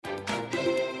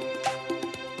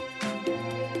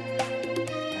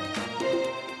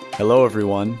Hello,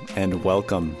 everyone, and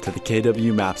welcome to the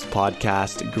KW Maps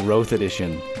Podcast Growth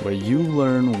Edition, where you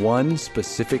learn one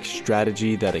specific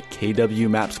strategy that a KW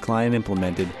Maps client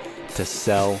implemented to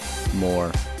sell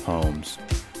more homes.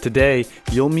 Today,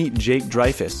 you'll meet Jake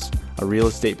Dreyfuss, a real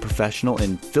estate professional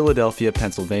in Philadelphia,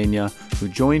 Pennsylvania, who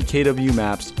joined KW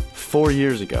Maps 4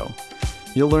 years ago.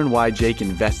 You'll learn why Jake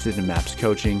invested in Maps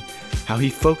coaching, how he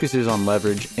focuses on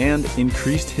leverage, and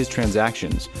increased his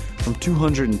transactions from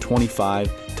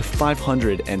 225 to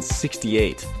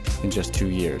 568 in just 2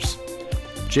 years.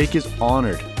 Jake is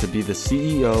honored to be the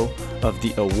CEO of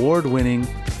the award-winning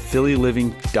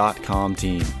PhillyLiving.com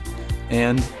team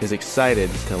and is excited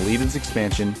to lead its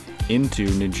expansion into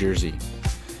New Jersey.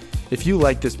 If you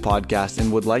like this podcast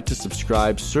and would like to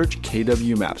subscribe, search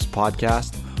KW Maps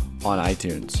Podcast on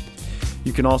iTunes.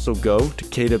 You can also go to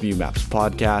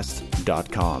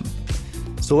kwmapspodcast.com.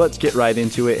 So let's get right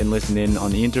into it and listen in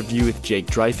on the interview with Jake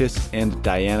Dreyfuss and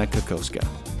Diana Kokoska.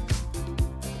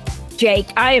 Jake,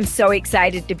 I am so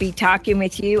excited to be talking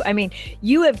with you. I mean,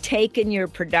 you have taken your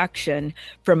production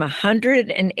from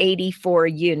 184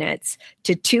 units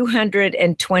to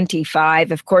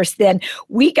 225. Of course, then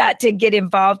we got to get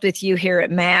involved with you here at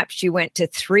Maps. You went to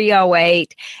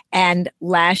 308 and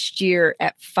last year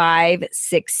at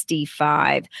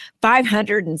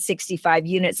 565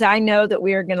 units. I know that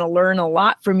we are going to learn a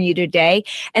lot from you today,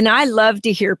 and I love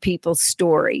to hear people's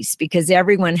stories because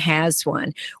everyone has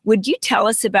one. Would you tell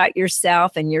us about yourself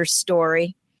and your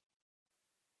story?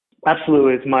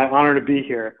 Absolutely. It's my honor to be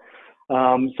here.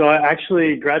 So I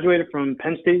actually graduated from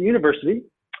Penn State University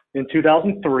in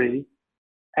 2003.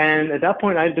 And at that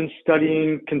point, I had been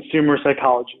studying consumer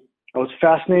psychology. I was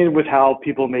fascinated with how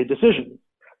people made decisions.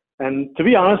 And to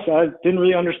be honest, I didn't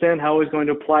really understand how I was going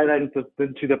to apply that into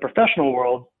the professional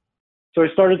world. So I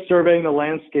started surveying the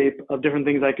landscape of different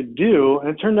things I could do.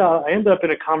 And it turned out I ended up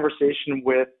in a conversation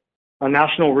with a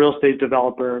national real estate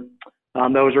developer that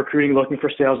was recruiting, looking for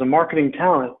sales and marketing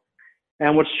talent.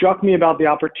 And what struck me about the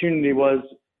opportunity was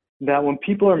that when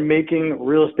people are making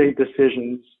real estate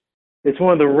decisions, it's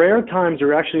one of the rare times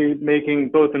they're actually making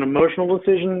both an emotional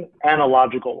decision and a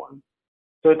logical one.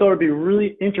 So I thought it'd be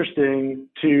really interesting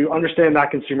to understand that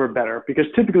consumer better, because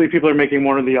typically people are making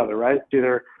one or the other, right? It's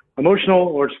either emotional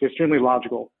or just extremely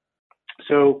logical.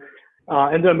 So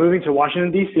I ended up moving to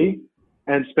Washington, D.C.,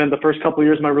 and spent the first couple of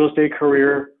years of my real estate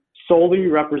career solely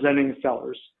representing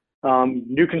sellers,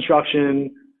 new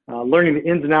construction, learning the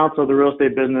ins and outs of the real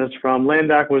estate business, from land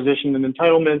acquisition and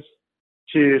entitlements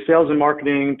to sales and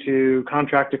marketing to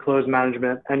contract to close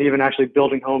management, and even actually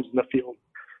building homes in the field.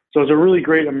 So it was a really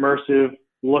great immersive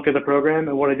look at the program.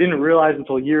 And what I didn't realize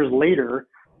until years later,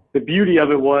 the beauty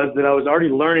of it was that I was already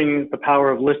learning the power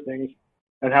of listings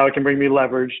and how it can bring me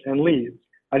leverage and leads.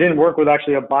 I didn't work with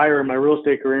actually a buyer in my real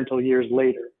estate career until years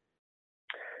later.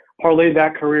 Parlayed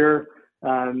that career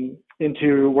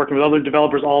into working with other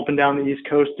developers all up and down the East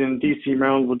Coast in DC,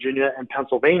 Maryland, Virginia, and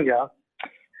Pennsylvania.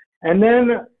 And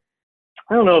then,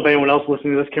 I don't know if anyone else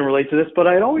listening to this can relate to this, but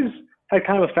I'd always had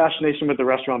kind of a fascination with the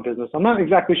restaurant business. I'm not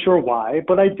exactly sure why,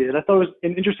 but I did. I thought it was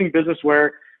an interesting business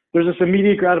where there's this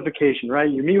immediate gratification, right?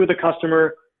 You meet with a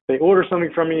customer, they order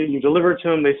something from you, you deliver it to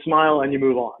them, they smile, and you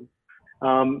move on.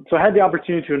 So I had the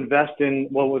opportunity to invest in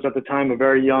what was at the time a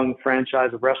very young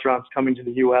franchise of restaurants coming to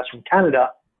the U.S. from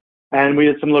Canada. And we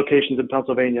had some locations in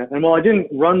Pennsylvania. And while I didn't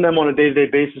run them on a day-to-day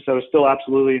basis, I was still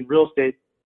absolutely in real estate.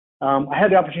 I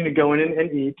had the opportunity to go in and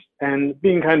eat. And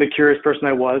being kind of the curious person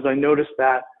I was, I noticed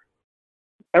that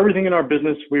everything in our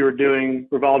business we were doing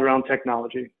revolved around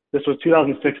technology. This was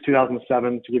 2006,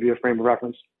 2007, to give you a frame of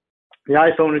reference. The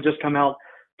iPhone had just come out.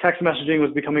 Text messaging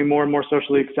was becoming more and more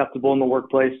socially acceptable in the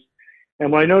workplace. And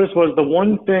what I noticed was the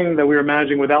one thing that we were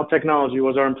managing without technology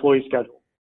was our employee schedule.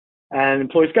 And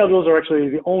employee schedules are actually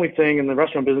the only thing in the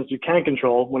restaurant business you can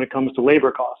control when it comes to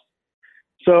labor costs.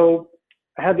 So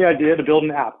I had the idea to build an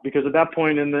app, because at that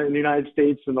point in the United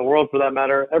States, in the world for that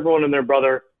matter, everyone and their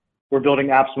brother were building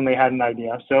apps when they had an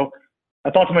idea. So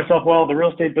I thought to myself, well, the real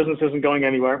estate business isn't going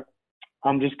anywhere.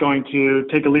 I'm just going to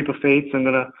take a leap of faith. I'm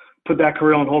going to put that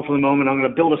career on hold for the moment. I'm going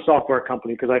to build a software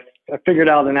company, because I figured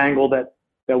out an angle that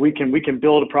we can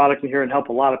build a product in here and help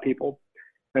a lot of people.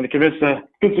 And I convinced a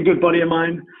good buddy of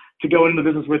mine to go into the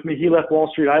business with me. He left Wall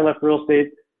Street, I left real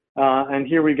estate, and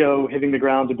here we go, hitting the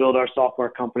ground to build our software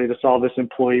company to solve this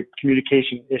employee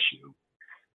communication issue.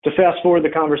 To fast forward the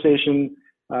conversation,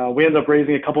 we ended up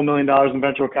raising a couple $1 million in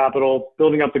venture capital,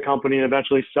 building up the company, and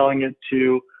eventually selling it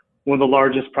to one of the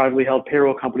largest privately held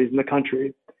payroll companies in the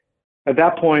country. At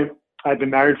that point, I'd been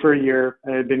married for a year,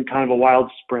 and it had been kind of a wild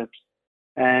sprint.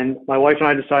 And my wife and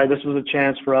I decided this was a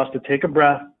chance for us to take a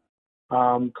breath,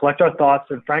 collect our thoughts,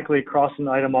 and frankly, cross an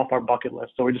item off our bucket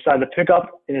list. So we decided to pick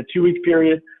up in a 2-week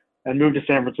period and move to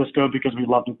San Francisco because we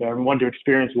loved it there. We wanted to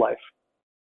experience life.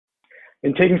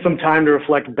 In taking some time to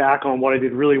reflect back on what I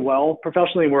did really well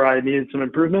professionally and where I needed some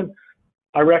improvement,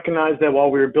 I recognized that while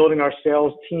we were building our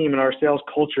sales team and our sales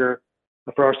culture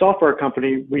for our software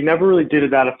company, we never really did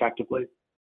it that effectively.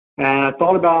 And I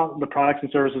thought about the products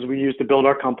and services we used to build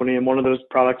our company, and one of those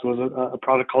products was a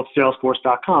product called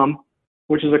Salesforce.com,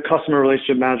 which is a customer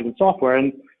relationship management software.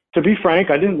 And to be frank,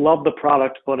 I didn't love the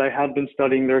product, but I had been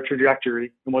studying their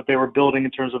trajectory and what they were building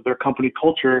in terms of their company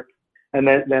culture and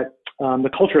the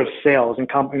culture of sales and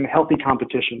healthy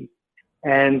competition.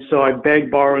 And so I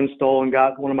begged, borrowed, and stole and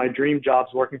got one of my dream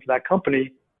jobs working for that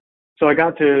company. So I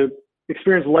got to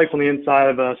experience life on the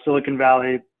inside of Silicon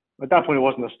Valley. At that point, it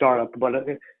wasn't a startup, but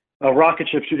a rocket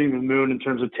ship shooting to the moon in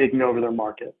terms of taking over their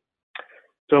market.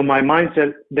 So my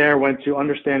mindset there went to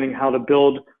understanding how to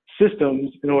build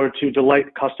systems in order to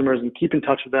delight customers and keep in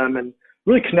touch with them and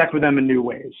really connect with them in new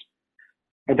ways.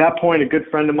 At that point, a good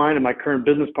friend of mine and my current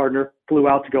business partner flew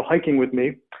out to go hiking with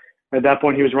me. At that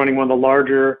point, he was running one of the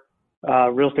larger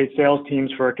real estate sales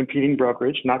teams for a competing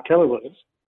brokerage, not Keller Williams.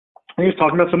 And he was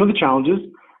talking about some of the challenges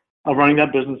of running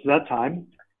that business at that time,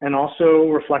 and also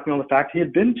reflecting on the fact he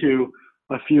had been to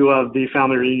a few of the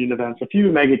family reunion events, a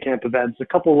few mega camp events, a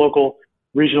couple of local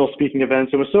regional speaking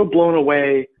events, and was so blown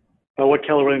away by what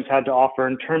Keller Williams had to offer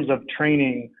in terms of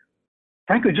training,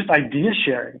 frankly, just idea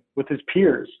sharing with his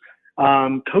peers,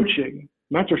 coaching,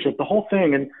 mentorship, the whole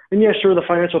thing. And yeah, sure, the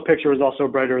financial picture was also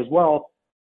brighter as well.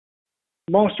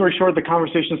 Long story short, the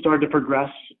conversation started to progress.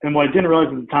 And what I didn't realize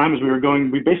at the time is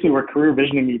we basically were career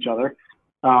visioning each other.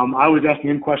 I was asking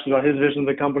him questions about his vision of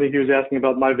the company. He was asking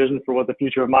about my vision for what the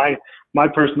future of my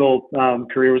personal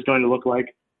career was going to look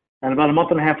like. And about a month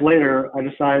and a half later,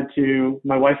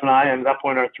 my wife and I, and at that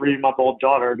point our 3-month-old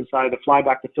daughter, decided to fly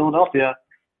back to Philadelphia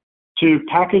to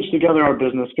package together our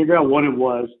business, figure out what it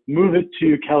was, move it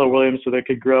to Keller Williams so they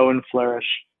could grow and flourish,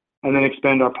 and then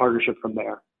expand our partnership from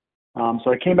there.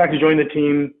 So I came back to join the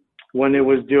team when it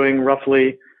was doing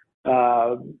roughly,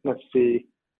 about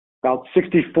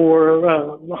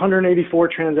 184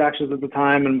 transactions at the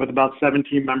time, and with about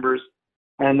 17 members.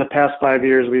 And the past 5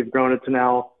 years, we've grown it to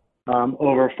now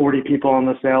over 40 people on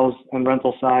the sales and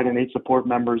rental side and 8 support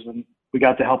members. And we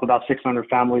got to help about 600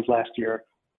 families last year.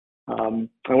 And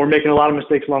we're making a lot of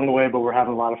mistakes along the way, but we're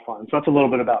having a lot of fun. So that's a little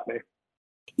bit about me.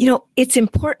 It's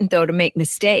important, though, to make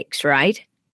mistakes, right?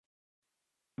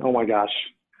 Oh, my gosh.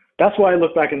 That's why I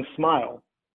look back and smile.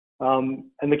 And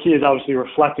the key is obviously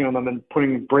reflecting on them and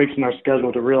putting breaks in our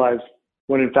schedule to realize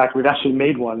when, in fact, we've actually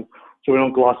made one so we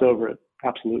don't gloss over it.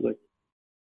 Absolutely.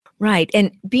 Right.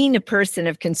 And being a person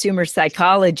of consumer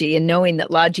psychology and knowing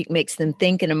that logic makes them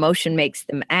think and emotion makes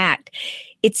them act,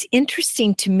 it's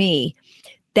interesting to me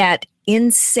that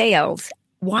in sales,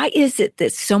 why is it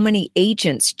that so many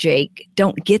agents, Jake,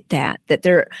 don't get that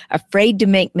they're afraid to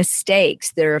make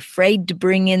mistakes? They're afraid to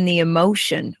bring in the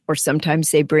emotion, or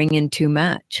sometimes they bring in too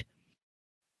much.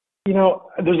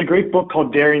 There's a great book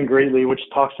called Daring Greatly, which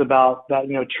talks about that,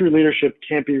 true leadership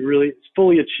can't be really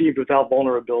fully achieved without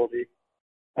vulnerability.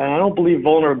 And I don't believe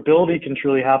vulnerability can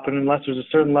truly happen unless there's a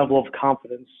certain level of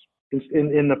confidence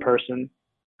in the person.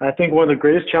 And I think one of the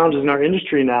greatest challenges in our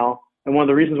industry now, and one of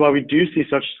the reasons why we do see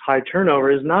such high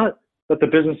turnover, is not that the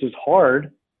business is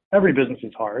hard. Every business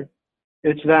is hard.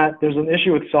 It's that there's an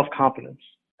issue with self-confidence.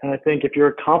 And I think if you're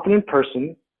a confident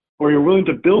person, or you're willing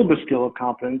to build the skill of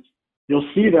confidence, you'll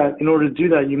see that in order to do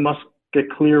that, you must get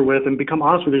clear with and become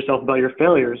honest with yourself about your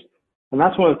failures. And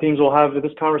that's one of the themes we'll have in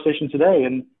this conversation today.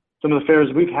 And some of the failures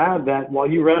we've had, that while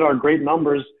you read our great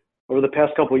numbers over the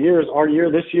past couple of years, our year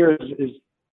this year is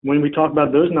when we talk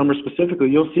about those numbers specifically,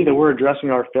 you'll see that we're addressing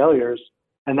our failures,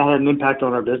 and that had an impact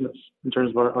on our business in terms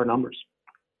of our numbers.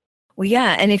 Well,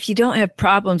 yeah. And if you don't have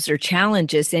problems or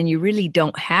challenges, then you really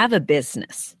don't have a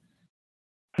business.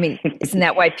 I mean, isn't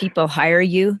that why people hire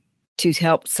you, to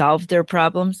help solve their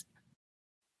problems?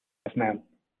 Yes, ma'am.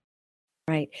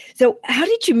 Right. So how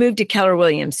did you move to Keller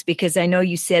Williams? Because I know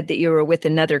you said that you were with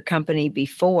another company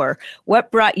before.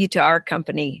 What brought you to our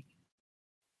company?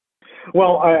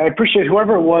 Well, I appreciate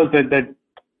whoever it was that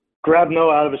grabbed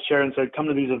Noah out of his chair and said, come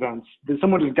to these events.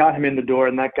 Someone just got him in the door,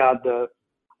 and that got the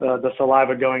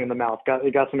saliva going in the mouth.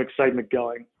 It got some excitement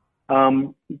going.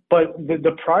 But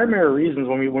the primary reasons,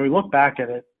 when we look back at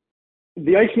it,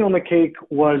 the icing on the cake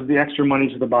was the extra money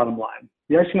to the bottom line.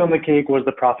 The icing on the cake was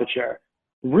the profit share.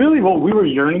 Really what we were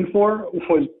yearning for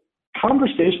was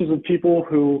conversations with people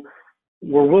who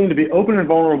were willing to be open and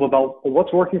vulnerable about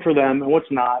what's working for them and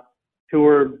what's not, who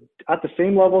were at the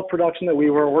same level of production that we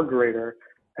were or greater,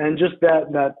 And just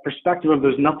that perspective of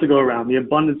there's enough to go around, the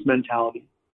abundance mentality.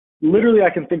 Literally, I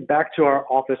can think back to our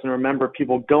office and remember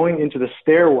people going into the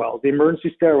stairwells, the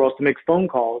emergency stairwells, to make phone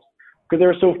calls because they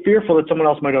were so fearful that someone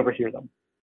else might overhear them.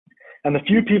 And the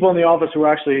few people in the office who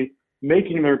were actually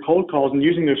making their cold calls and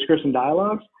using their scripts and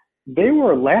dialogues, they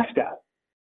were laughed at.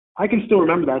 I can still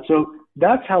remember that. So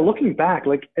that's how, looking back,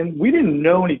 and we didn't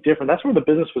know any different. That's where the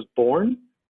business was born.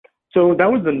 So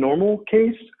that was the normal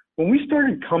case. When we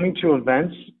started coming to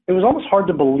events, it was almost hard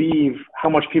to believe how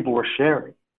much people were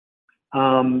sharing.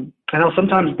 I know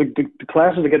sometimes the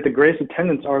classes that get the greatest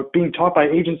attendance are being taught by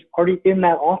agents already in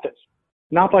that office,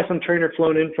 not by some trainer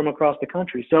flown in from across the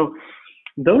country. So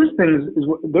those are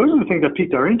the things that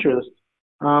piqued our interest.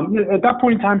 At that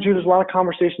point in time, too, there's a lot of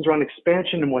conversations around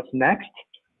expansion and what's next.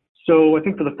 So I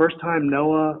think for the first time,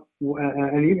 Noah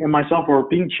and myself were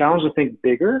being challenged to think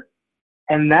bigger,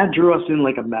 and that drew us in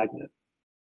like a magnet.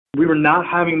 We were not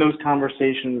having those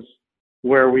conversations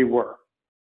where we were.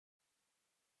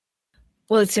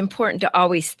 Well, it's important to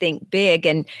always think big.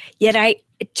 And yet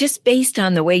just based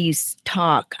on the way you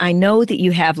talk, I know that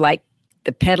you have like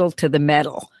the pedal to the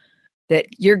metal, that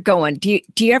you're going. Do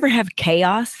you ever have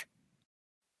chaos?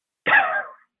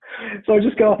 So I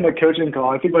just got off my coaching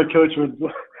call. I think my coach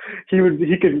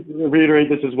he could reiterate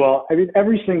this as well. I mean,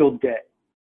 every single day.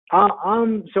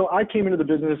 So I came into the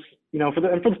business, for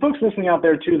the folks listening out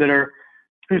there too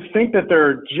who think that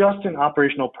they're just an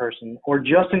operational person or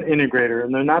just an integrator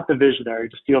and they're not the visionary,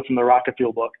 to steal from the Rocket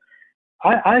Fuel book.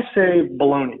 I say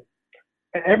baloney.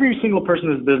 Every single person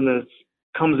in this business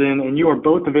comes in and you are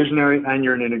both a visionary and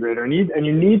you're an integrator, and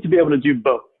you need to be able to do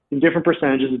both in different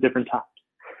percentages at different times.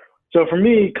 So for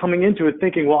me, coming into it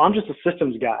thinking, well, I'm just a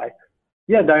systems guy.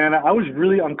 Yeah, Diana, I was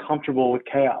really uncomfortable with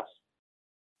chaos.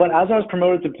 But as I was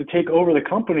promoted to take over the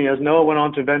company, as Noah went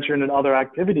on to venture into other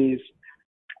activities,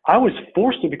 I was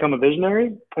forced to become a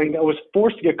visionary. I was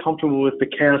forced to get comfortable with the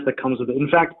chaos that comes with it. In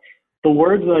fact, the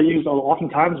words that I use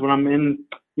oftentimes when I'm in,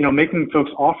 making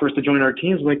folks offers to join our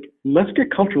teams, like, let's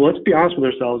get comfortable. Let's be honest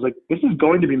with ourselves. Like, this is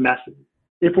going to be messy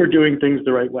if we're doing things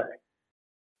the right way.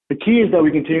 The key is that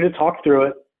we continue to talk through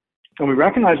it, and we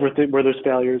recognize where there's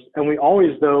failures. And we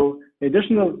always, though, in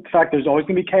addition to the fact there's always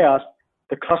going to be chaos,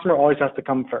 the customer always has to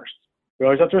come first. We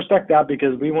always have to respect that,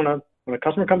 because when a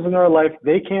customer comes into our life,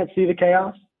 they can't see the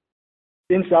chaos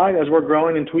inside as we're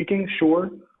growing and tweaking, sure,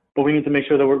 but we need to make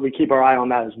sure that we keep our eye on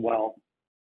that as well.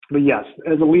 But yes,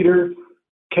 as a leader,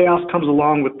 chaos comes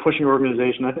along with pushing your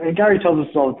organization. And Gary tells us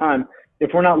this all the time.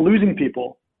 If we're not losing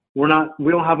people, we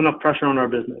don't have enough pressure on our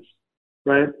business,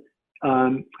 right?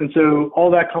 And so all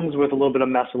that comes with a little bit of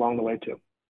mess along the way too.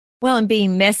 Well, and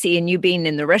being messy, and you being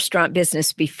in the restaurant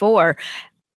business before,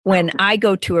 when I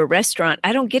go to a restaurant,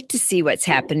 I don't get to see what's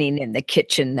happening in the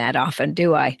kitchen that often,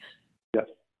 do I?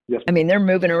 Yes. I mean, they're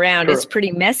moving around. Sure. It's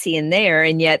pretty messy in there.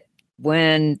 And yet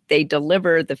when they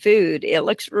deliver the food, it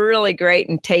looks really great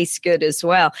and tastes good as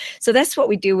well. So that's what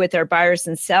we do with our buyers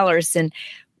and sellers. And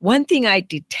one thing I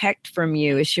detect from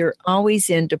you is you're always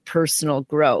into personal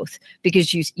growth,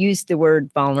 because you use the word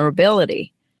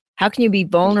vulnerability. How can you be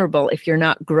vulnerable if you're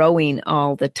not growing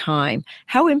all the time?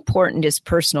 How important is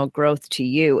personal growth to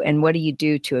you, and what do you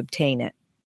do to obtain it?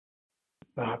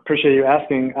 I appreciate you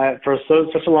asking. For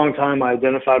such a long time, I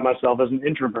identified myself as an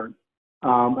introvert,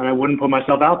 and I wouldn't put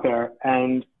myself out there.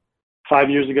 And 5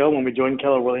 years ago, when we joined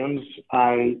Keller Williams,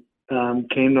 I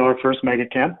came to our first mega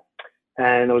camp,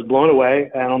 and I was blown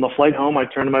away. And on the flight home, I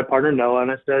turned to my partner, Noah,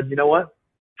 and I said, you know what?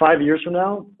 5 years from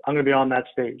now, I'm going to be on that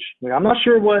stage. I'm not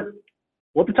sure what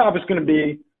the topic's going to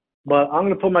be, but I'm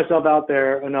going to put myself out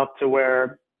there enough to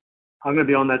where I'm going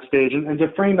to be on that stage. And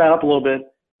to frame that up a little bit,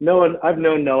 Noah, I've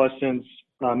known Noah since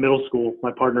middle school,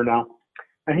 my partner now.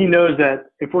 And he knows that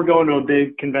if we're going to a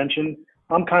big convention,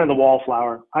 I'm kind of the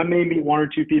wallflower. I may meet one or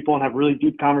two people and have really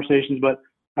deep conversations, but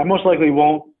I most likely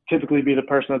won't typically be the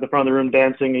person at the front of the room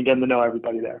dancing and getting to know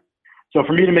everybody there. So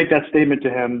for me to make that statement to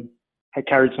him, I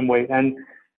carried some weight. And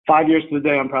 5 years to the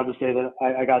day, I'm proud to say that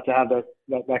I got to have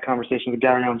that conversation with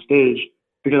Gary on stage,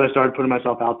 because I started putting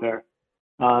myself out there.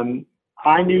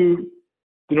 I knew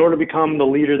in order to become the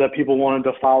leader that people wanted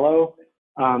to follow,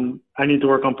 I need to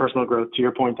work on personal growth, to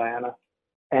your point, Diana.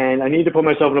 And I need to put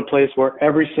myself in a place where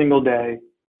every single day,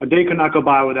 a day could not go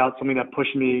by without something that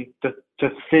pushed me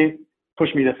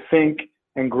to think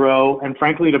and grow, and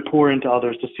frankly, to pour into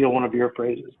others, to steal one of your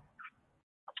phrases.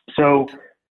 So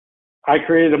I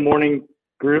created a morning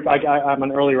group. I'm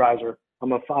an early riser.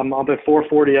 I'm up at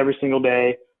 4:40 every single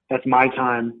day. That's my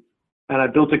time. And I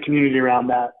built a community around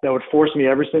that would force me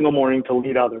every single morning to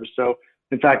lead others. So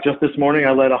in fact, just this morning,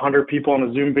 I led 100 people on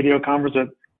a Zoom video conference at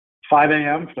 5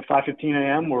 a.m. to 5:15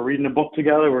 a.m. We're reading a book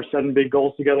together. We're setting big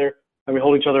goals together. and we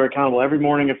hold each other accountable every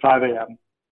morning at 5 a.m.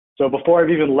 So before I've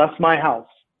even left my house,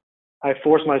 I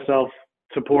force myself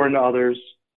to pour into others,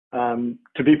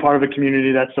 to be part of a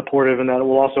community that's supportive and that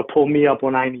will also pull me up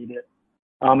when I need it.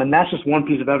 And that's just one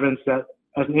piece of evidence that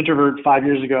as an introvert 5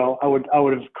 years ago, I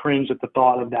would have cringed at the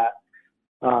thought of that.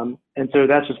 And so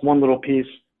that's just one little piece.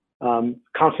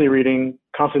 Constantly reading,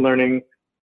 constantly learning,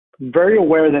 very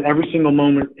aware that every single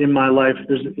moment in my life,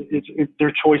 there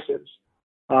are choices.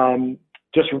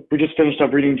 We just finished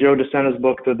up reading Joe DeSena's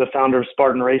book, the founder of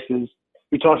Spartan Races.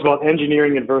 He talks about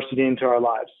engineering adversity into our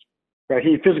lives. Right?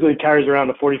 He physically carries around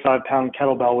a 45-pound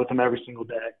kettlebell with him every single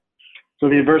day. So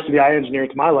the adversity I engineer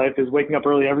into my life is waking up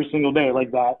early every single day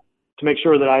like that to make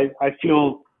sure that I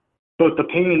feel both the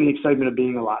pain and the excitement of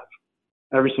being alive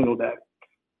every single day.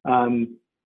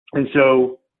 And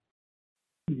so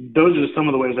those are just some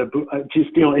of the ways to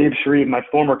steal Abe Sharif, my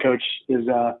former coach, is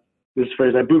this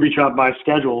phrase, I booby-trap my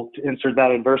schedule to insert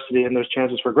that adversity and those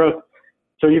chances for growth.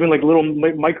 So even like little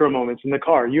micro moments in the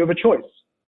car, you have a choice.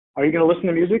 Are you going to listen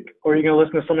to music, or are you going to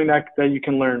listen to something that you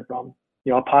can learn from, a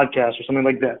podcast or something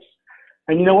like this?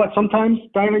 And you know what? Sometimes,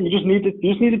 Diana, you just need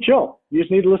to chill. You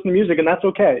just need to listen to music, and that's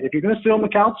okay. If you're going to sit on the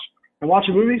couch and watch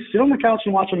a movie, sit on the couch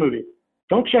and watch a movie.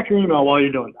 Don't check your email while you're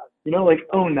doing that.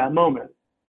 Own that moment.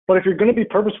 But if you're going to be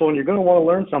purposeful and you're going to want to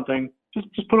learn something,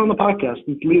 just put on the podcast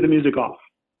and leave the music off.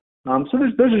 So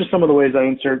those are just some of the ways I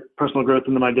insert personal growth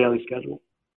into my daily schedule.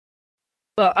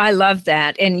 Well, I love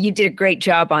that. And you did a great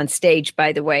job on stage,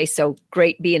 by the way. So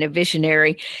great being a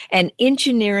visionary and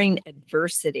engineering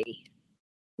adversity.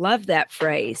 Love that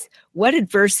phrase. What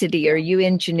adversity are you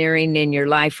engineering in your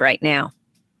life right now?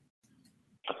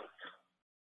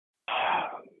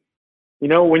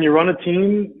 When you run a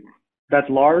team that's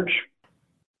large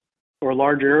or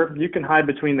larger, you can hide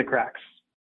between the cracks.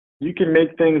 You can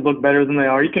make things look better than they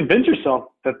are. You convince yourself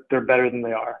that they're better than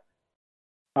they are.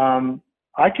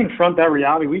 I confront that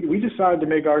reality. We decided to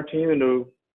make our team into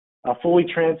a fully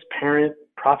transparent,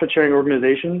 profit-sharing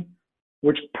organization,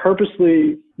 which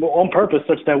on purpose,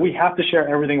 such that we have to share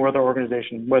everything with our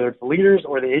organization, whether it's the leaders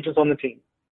or the agents on the team,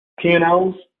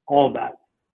 P&Ls, all of that.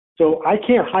 So I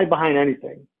can't hide behind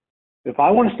anything. If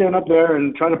I want to stand up there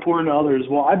and try to pour into others,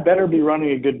 well, I better be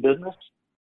running a good business.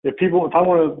 If I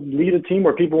want to lead a team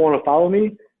where people want to follow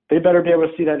me, they better be able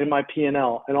to see that in my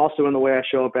P&L and also in the way I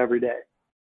show up every day.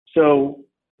 So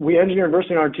we engineer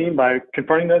adversity in our team by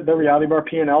confronting the reality of our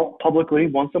P&L publicly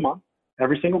once a month,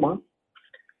 every single month.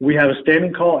 We have a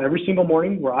standing call every single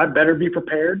morning where I better be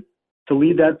prepared to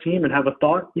lead that team and have a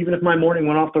thought. Even if my morning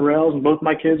went off the rails and both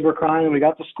my kids were crying and we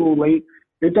got to school late,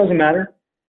 it doesn't matter.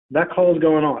 That call is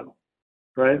going on,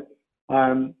 right?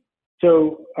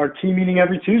 So our team meeting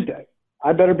every Tuesday,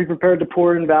 I better be prepared to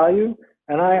pour in value.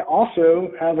 And I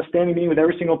also have a standing meeting with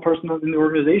every single person in the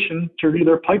organization to review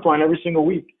their pipeline every single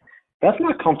week. That's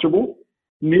not comfortable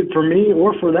for me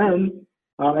or for them.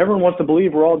 Everyone wants to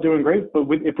believe we're all doing great, but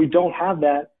if we don't have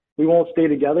that, we won't stay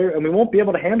together and we won't be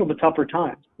able to handle the tougher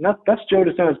times. And that's Joe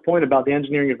DeSena's point about the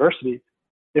engineering adversity.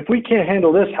 If we can't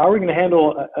handle this, how are we going to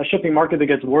handle a shifting market that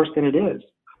gets worse than it is?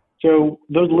 So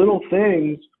those little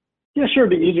things, yeah, sure,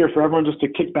 it'd be easier for everyone just to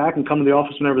kick back and come to the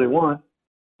office whenever they want.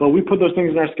 But we put those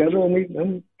things in our schedule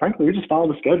and frankly, we just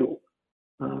follow the schedule.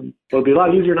 So it'd be a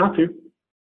lot easier not to.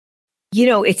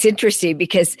 It's interesting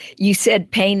because you said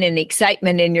pain and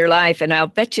excitement in your life, and I'll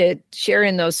bet you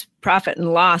sharing those profit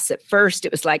and loss at first,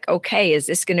 it was like, okay, is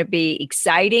this going to be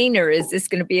exciting or is this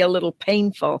going to be a little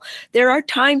painful? There are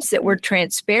times that we're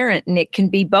transparent and it can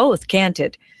be both, can't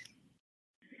it?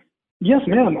 Yes,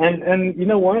 ma'am. And you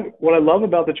know what I love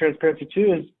about the transparency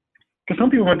too is because some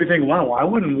people might be thinking, wow,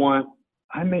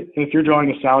 if you're drawing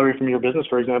a salary from your business,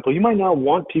 for example, you might not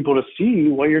want people to see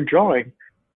what you're drawing.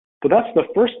 But that's the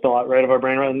first thought, right, of our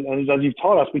brain, right? And as you've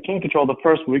taught us, we can't control the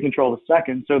first, but we control the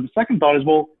second. So the second thought is,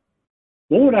 well,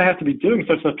 what would I have to be doing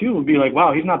such that people would be like,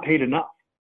 wow, he's not paid enough.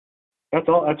 That's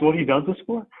all. That's what he does this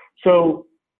for. So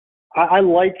I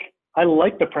like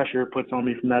the pressure it puts on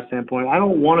me from that standpoint. I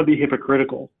don't want to be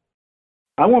hypocritical.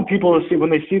 I want people to see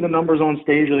when they see the numbers on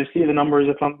stage or they see the numbers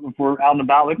if we're out and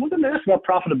about, like, what's the ask about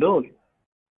profitability?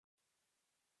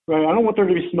 Right? I don't want there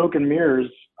to be smoke and mirrors.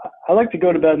 I like to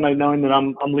go to bed at night knowing that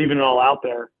I'm leaving it all out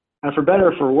there. And for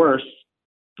better or for worse,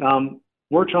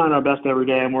 we're trying our best every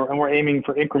day, and we're aiming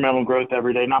for incremental growth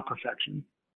every day, not perfection.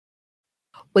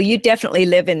 Well, you definitely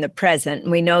live in the present.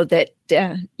 And we know that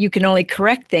you can only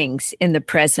correct things in the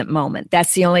present moment.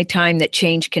 That's the only time that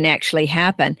change can actually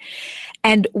happen.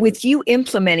 And with you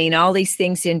implementing all these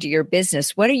things into your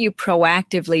business, what are you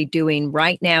proactively doing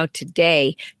right now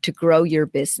today to grow your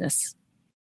business?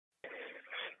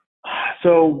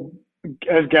 So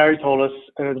as Gary told us,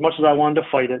 and as much as I wanted to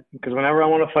fight it, because whenever I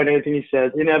want to fight anything he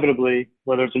says, inevitably,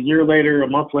 whether it's a year later, a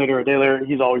month later, a day later,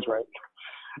 he's always right.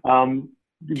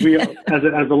 We, as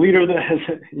a leader of the, as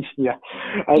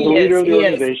a leader of the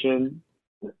organization,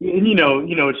 and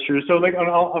it's true. So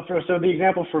so the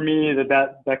example for me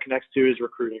that connects to is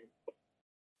recruiting.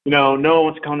 No one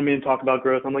wants to come to me and talk about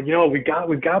growth. I'm like, we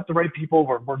got the right people.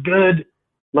 We're good.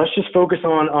 Let's just focus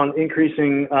on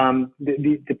increasing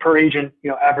the per agent,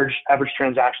 average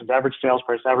transactions, average sales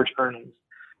price, average earnings.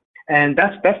 And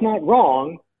that's not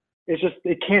wrong. It's just,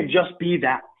 it can't just be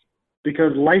that,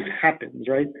 because life happens,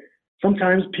 right?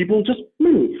 Sometimes people just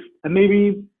move, and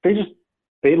maybe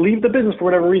they leave the business for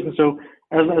whatever reason. So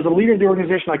as a leader of the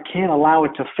organization, I can't allow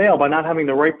it to fail by not having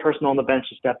the right person on the bench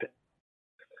to step in.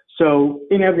 So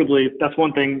inevitably, that's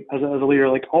one thing as a leader,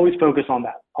 like always focus on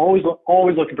that. Always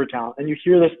looking for talent. And you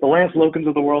hear this, the Lance Lokins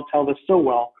of the world tell this so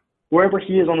well. Wherever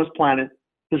he is on this planet,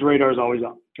 his radar is always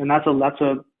up. And that's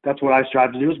what I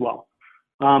strive to do as well.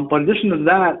 But in addition to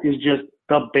that is just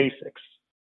the basics.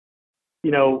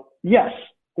 Yes,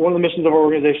 one of the missions of our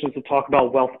organization is to talk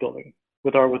about wealth building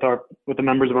with the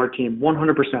members of our team.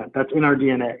 100%. That's in our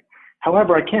DNA.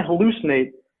 However, I can't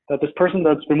hallucinate that this person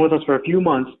that's been with us for a few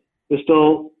months is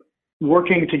still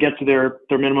working to get to their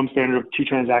minimum standard of 2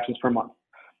 transactions per month.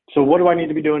 So what do I need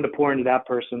to be doing to pour into that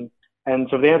person? And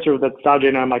so the answer that Sajay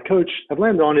and I, my coach, have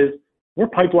landed on is we're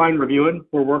pipeline reviewing.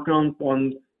 We're working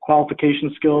on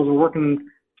qualification skills. We're working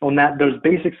on those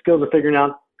basic skills of figuring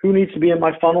out who needs to be in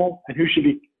my funnel and who should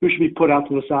be put out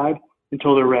to the side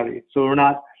until they're ready. So we're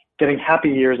not getting happy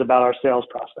ears about our sales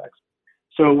prospects.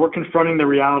 So we're confronting the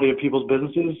reality of people's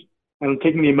businesses and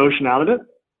taking the emotion out of it,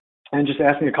 and just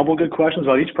asking a couple of good questions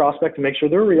about each prospect to make sure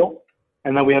they're real,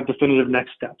 and that we have definitive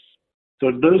next steps.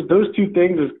 So those 2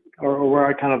 things are where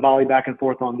I kind of volley back and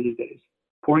forth on these days.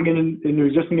 Pouring into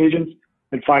existing agents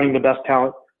and finding the best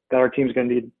talent that our team's going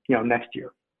to need, next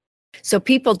year. So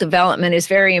people development is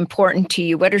very important to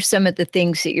you. What are some of the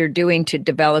things that you're doing to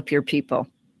develop your people?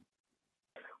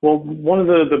 Well, one of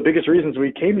the biggest reasons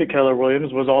we came to Keller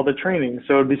Williams was all the training.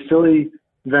 So it'd be silly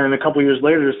then a couple of years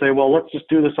later to say, well, let's just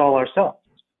do this all ourselves.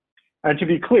 And to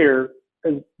be clear,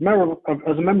 as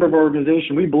a member of our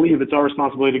organization, we believe it's our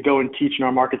responsibility to go and teach in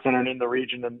our market center and in the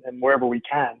region and wherever we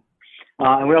can.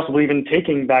 And we also believe in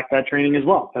taking back that training as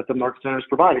well that the market center is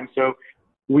providing. So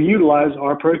we utilize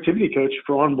our productivity coach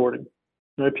for onboarding.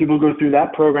 People go through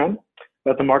that program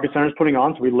that the market center is putting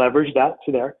on, so we leverage that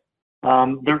to there.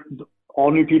 They're all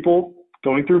new people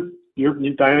going through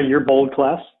your bold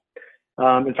class.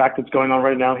 In fact, it's going on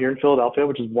right now here in Philadelphia,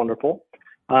 which is wonderful.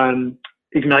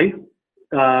 Ignite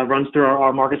runs through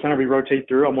our market center. We rotate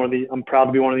through. I'm proud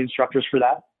to be one of the instructors for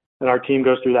that, and our team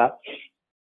goes through that.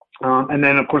 And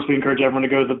then, of course, we encourage everyone to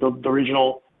go to the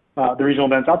regional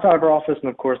events outside of our office, and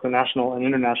of course, the national and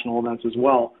international events as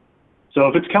well. So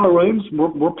if it's Keller Williams,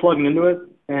 we're plugging into it,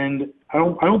 and I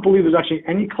don't believe there's actually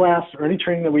any class or any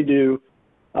training that we do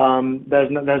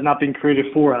that has not been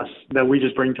created for us that we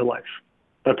just bring to life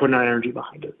by putting our energy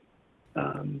behind it.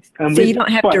 So you don't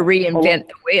have to reinvent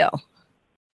the wheel.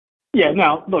 Yeah,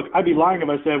 now, look, I'd be lying if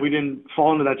I said we didn't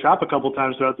fall into that trap a couple of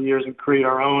times throughout the years and create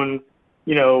our own,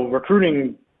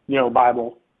 recruiting,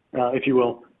 Bible, if you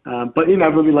will. But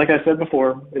inevitably, like I said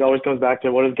before, it always comes back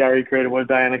to what has Gary created, what has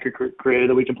Diana created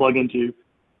that we can plug into,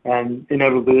 and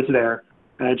inevitably it's there.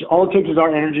 And all it takes is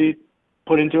our energy,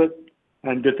 put into it,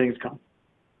 and good things come.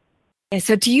 And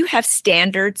so do you have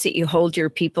standards that you hold your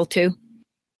people to?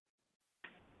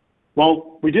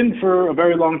 Well, we didn't for a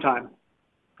very long time.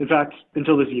 In fact,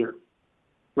 until this year,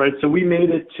 right? So we made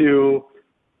it to,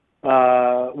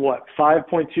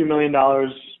 $5.2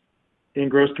 million in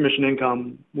gross commission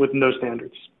income with no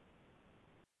standards.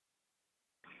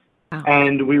 Wow.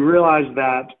 And we realized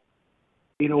that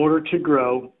in order to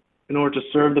grow, in order to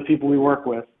serve the people we work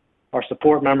with, our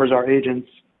support members, our agents,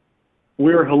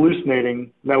 we were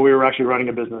hallucinating that we were actually running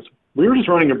a business. We were just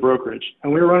running a brokerage,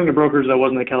 and we were running a brokerage that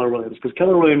wasn't a Keller Williams, because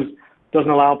Keller Williams doesn't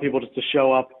allow people just to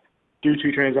show up, do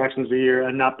 2 transactions a year,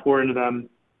 and not pour into them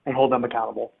and hold them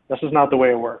accountable. That's just not the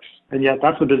way it works. And yet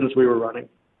that's the business we were running,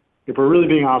 if we're really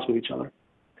being honest with each other.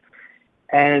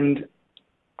 And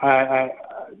I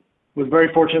was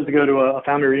very fortunate to go to a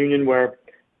family reunion where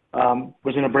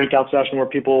was in a breakout session where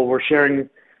people were sharing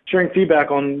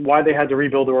feedback on why they had to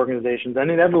rebuild their organizations.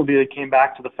 And inevitably it came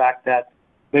back to the fact that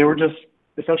they were just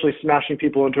essentially smashing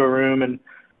people into a room, and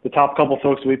the top couple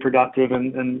folks would be productive,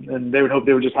 and they would hope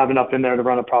they would just have enough in there to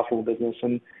run a profitable business.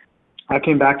 And I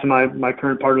came back to my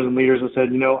current partners and leaders and said,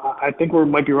 I think we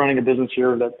might be running a business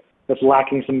here that's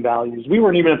lacking some values. We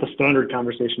weren't even at the standard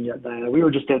conversation yet, Diana. We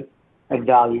were just at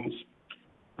values.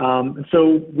 And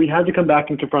so we had to come back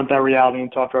and confront that reality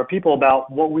and talk to our people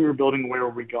about what we were building, where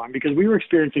were we going, because we were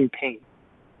experiencing pain.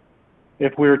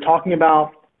 If we were talking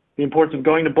about the importance of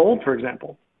going to bold, for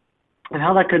example, and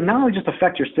how that could not only just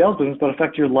affect your sales business, but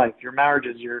affect your life, your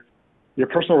marriages, your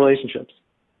personal relationships.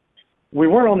 We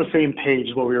weren't on the same page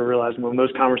as what we were realizing when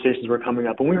those conversations were coming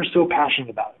up, and we were so passionate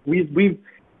about it.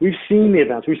 We've seen the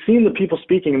events, we've seen the people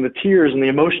speaking and the tears and the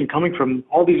emotion coming from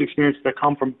all these experiences that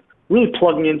come from really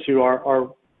plugging into our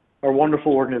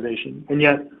wonderful organization. And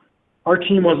yet our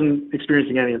team wasn't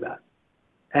experiencing any of that.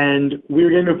 And we were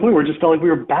getting to a point where it just felt like we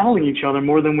were battling each other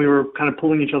more than we were kind of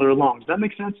pulling each other along. Does that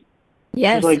make sense?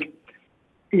 Yes. Like,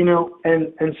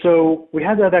 and so we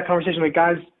had to have that conversation, like,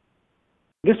 guys,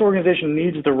 this organization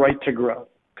needs the right to grow.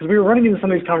 Because we were running into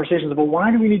some of these conversations about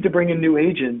why do we need to bring in new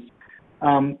agents?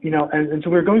 And so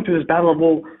we were going through this battle of,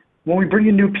 well, when we bring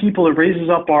in new people, it raises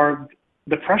up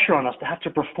the pressure on us to have to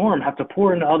perform, have to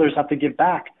pour into others, have to give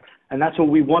back. And that's what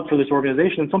we want for this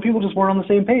organization. And some people just weren't on the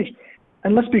same page.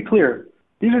 And let's be clear,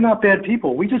 these are not bad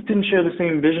people. We just didn't share the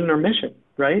same vision or mission,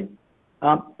 right?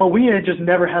 But we had just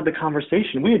never had the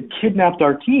conversation. We had kidnapped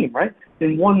our team, right?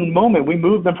 In one moment, we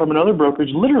moved them from another brokerage,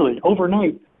 literally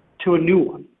overnight, to a new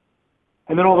one.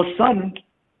 And then all of a sudden,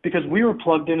 because we were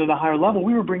plugged into the higher level,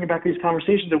 we were bringing back these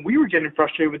conversations, and we were getting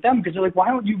frustrated with them because they're like, why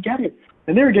don't you get it?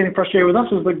 And they were getting frustrated with us.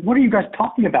 It was like, what are you guys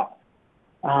talking about?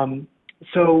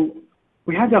 So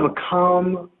we had to have a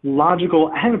calm,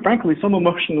 logical, and frankly, some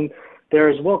emotion there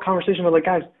as well, conversation with, like,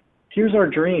 guys, here's our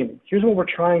dream. Here's what we're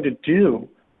trying to do.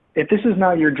 If this is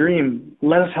not your dream,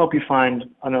 let us help you find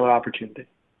another opportunity.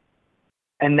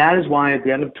 And that is why at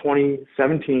the end of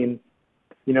 2017,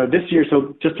 this year,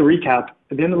 so just to recap,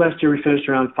 at the end of last year, we finished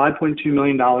around $5.2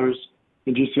 million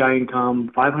in GCI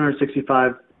income,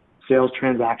 565 sales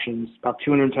transactions, about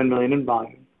 210 million in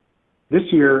volume. This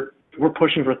year, we're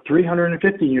pushing for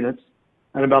 350 units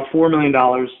and about $4 million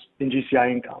in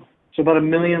GCI income. So about $1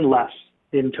 million less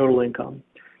in total income.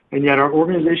 And yet our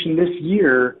organization this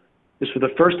year is for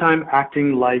the first time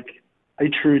acting like a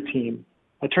true team,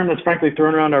 a term that's frankly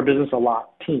thrown around our business a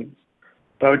lot, teams.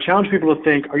 But I would challenge people to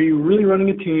think, are you really running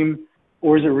a team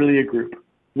or is it really a group?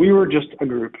 We were just a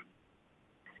group.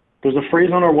 There's a phrase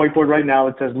on our whiteboard right now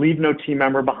that says, leave no team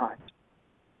member behind.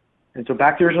 And so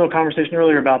back to the original conversation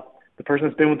earlier about the person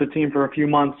that's been with the team for a few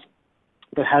months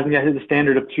but hasn't yet hit the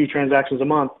standard of 2 transactions a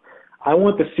month. I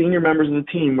want the senior members of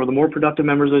the team or the more productive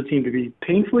members of the team to be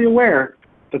painfully aware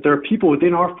that there are people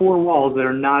within our 4 walls that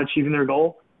are not achieving their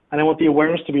goal. And I want the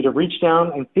awareness to be to reach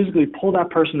down and physically pull that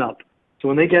person up. So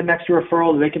when they get an extra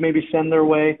referral they can maybe send their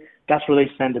way, that's where they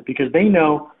send it. Because they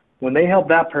know when they help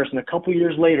that person a couple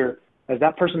years later, as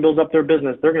that person builds up their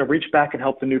business, they're going to reach back and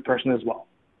help the new person as well.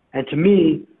 And to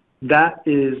me, that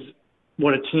is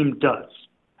what a team does.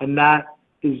 And that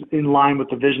is in line with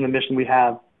the vision and mission we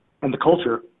have and the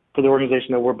culture for the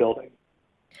organization that we're building.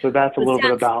 So that's a little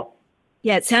bit about.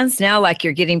 Yeah, it sounds now like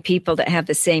you're getting people that have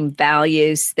the same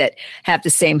values, that have the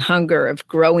same hunger of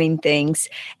growing things.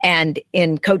 And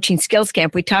in Coaching Skills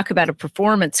Camp, we talk about a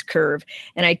performance curve.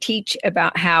 And I teach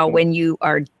about how when you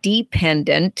are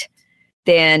dependent,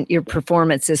 then your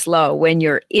performance is low. When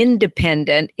you're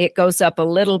independent, it goes up a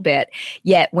little bit.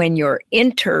 Yet when you're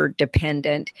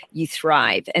interdependent, you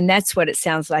thrive. And that's what it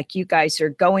sounds like you guys are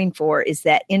going for, is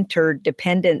that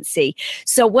interdependency.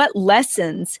 So what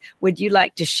lessons would you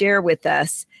like to share with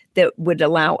us that would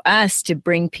allow us to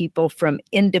bring people from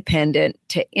independent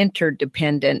to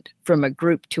interdependent, from a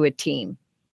group to a team?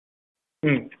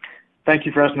 Thank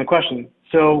you for asking the question.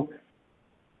 So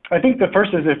I think the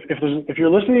first is if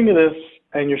you're listening to this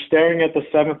and you're staring at the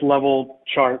 7th level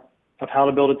chart of how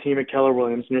to build a team at Keller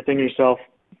Williams, and you're thinking to yourself,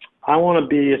 I want to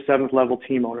be a 7th level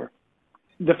team owner.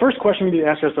 The first question we need to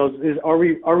ask ourselves is, are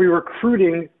we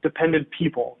recruiting dependent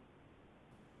people?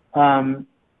 And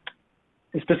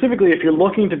specifically, if you're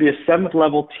looking to be a 7th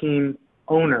level team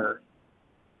owner,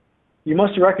 you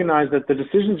must recognize that the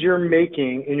decisions you're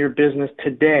making in your business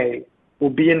today will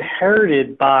be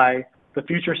inherited by the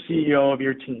future CEO of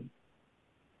your team.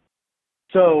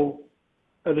 So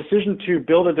a decision to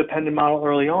build a dependent model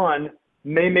early on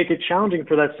may make it challenging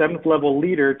for that 7th level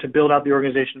leader to build out the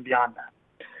organization beyond that.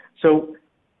 So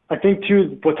I think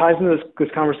too, what ties into this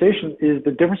conversation is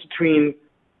the difference between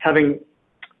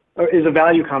is a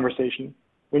value conversation.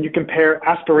 When you compare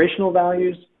aspirational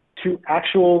values to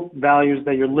actual values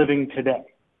that you're living today.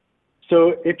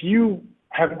 So if you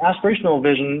have an aspirational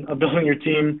vision of building your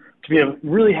team to be a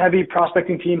really heavy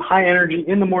prospecting team, high energy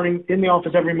in the morning, in the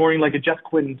office every morning, like a Jeff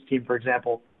Quinton's team, for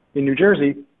example, in New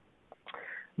Jersey,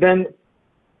 then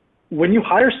when you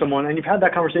hire someone and you've had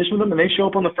that conversation with them and they show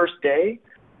up on the first day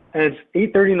and it's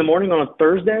 8:30 in the morning on a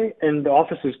Thursday and the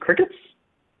office is crickets,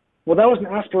 Well, that was an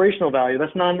aspirational value.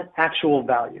 That's not an actual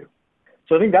value.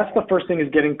 So I think that's the first thing, is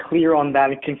getting clear on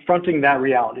that and confronting that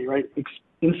reality, right?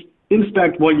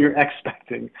 Inspect what you're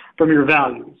expecting from your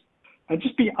values. And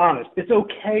just be honest. It's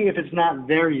okay if it's not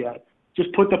there yet.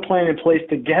 Just put the plan in place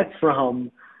to get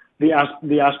from the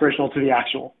aspirational to the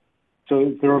actual.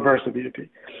 So the reverse of EDP.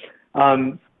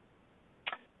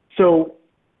 So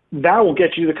that will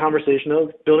get you the conversation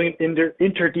of building an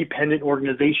interdependent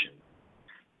organization.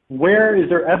 Where is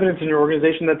there evidence in your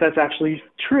organization that that's actually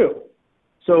true?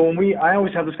 So I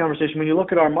always have this conversation, when you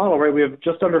look at our model, right, we have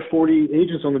just under 40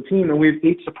 agents on the team and we have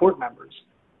 8 support members.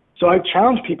 So I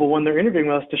challenge people when they're interviewing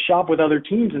with us to shop with other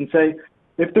teams and say,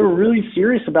 if they're really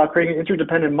serious about creating an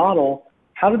interdependent model,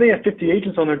 how do they have 50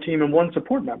 agents on their team and 1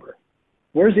 support member?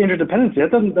 Where's the interdependency?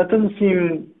 That doesn't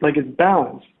seem like it's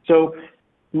balanced. So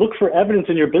look for evidence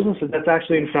in your business that that's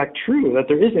actually in fact true, that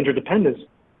there is interdependence.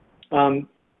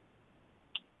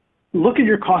 Look at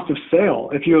your cost of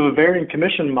sale. If you have a varying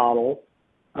commission model,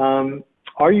 are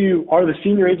the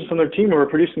senior agents on their team who are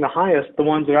producing the highest the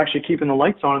ones that are actually keeping the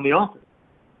lights on in the office?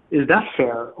 Is that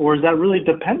fair, or is that really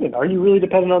dependent? Are you really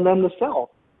dependent on them to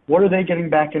sell? What are they getting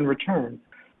back in return?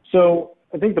 So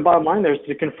I think the bottom line there is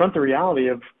to confront the reality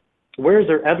of, where is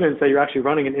there evidence that you're actually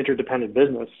running an interdependent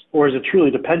business, or is it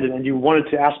truly dependent and you want it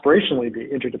to aspirationally be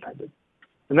interdependent?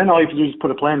 And then all you have to do is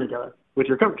put a plan together with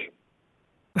your coach.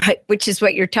 Right, which is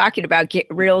what you're talking about, get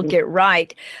real, get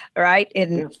right?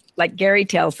 And like Gary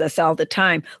tells us all the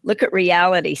time, look at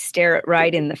reality, stare it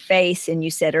right in the face. And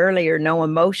you said earlier, no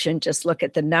emotion, just look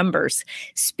at the numbers.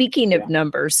 Speaking of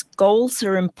numbers, goals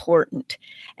are important.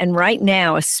 And right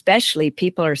now, especially,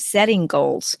 people are setting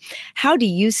goals. How do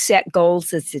you set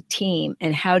goals as a team,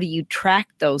 and how do you track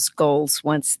those goals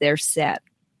once they're set?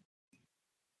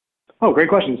 Oh, great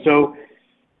question. So,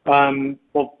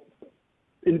 well,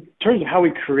 in terms of how we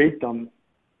create them,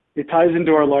 it ties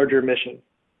into our larger mission,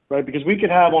 right? Because we could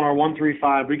have on our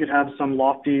 135, we could have some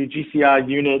lofty GCI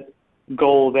unit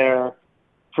goal there.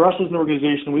 For us as an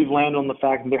organization, we've landed on the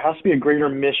fact that there has to be a greater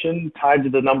mission tied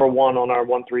to the number 1 on our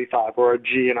 135 or our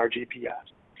G in our GPS.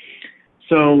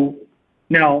 So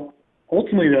now,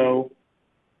 ultimately though,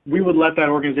 we would let that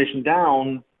organization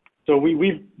down. So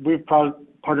we've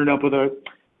partnered up with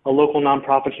a local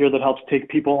nonprofit here that helps take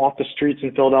people off the streets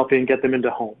in Philadelphia and get them into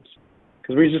homes.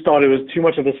 Because we just thought it was too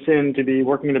much of a sin to be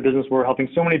working in a business where we're helping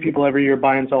so many people every year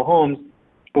buy and sell homes,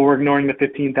 but we're ignoring the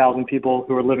 15,000 people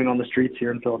who are living on the streets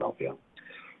here in Philadelphia.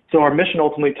 So our mission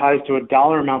ultimately ties to a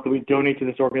dollar amount that we donate to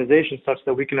this organization, such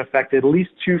that we can affect at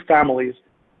least 2 families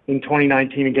in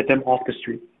 2019 and get them off the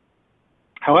street.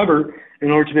 However, in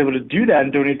order to be able to do that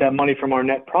and donate that money from our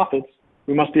net profits,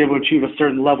 we must be able to achieve a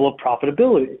certain level of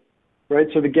profitability. Right?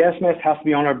 So the gas mask has to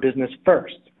be on our business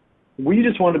first. We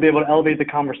just want to be able to elevate the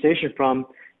conversation from,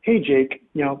 hey, Jake,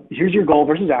 here's your goal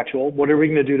versus actual. What are we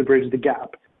going to do to bridge the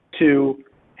gap? To,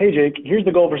 hey, Jake, here's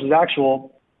the goal versus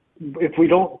actual. If we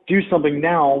don't do something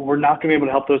now, we're not going to be able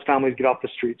to help those families get off the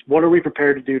streets. What are we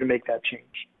prepared to do to make that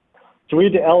change? So we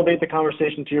need to elevate the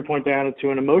conversation, to your point, Diana,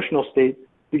 to an emotional state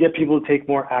to get people to take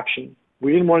more action.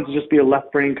 We didn't want it to just be a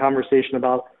left-brain conversation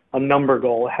about a number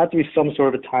goal. It had to be some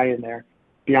sort of a tie in there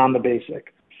beyond the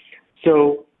basic.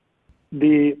 So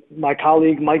my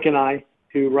colleague Mike and I,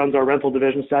 who runs our rental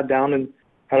division, sat down and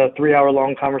had a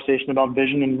 3-hour-long conversation about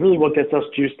vision and really what gets us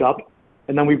juiced up.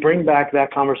 And then we bring back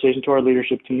that conversation to our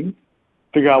leadership team,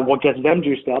 figure out what gets them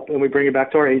juiced up, and we bring it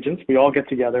back to our agents. We all get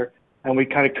together and we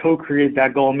kind of co-create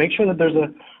that goal and make sure that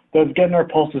there's getting our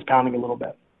pulses pounding a little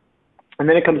bit. And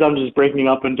then it comes down to just breaking it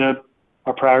up into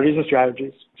our priorities and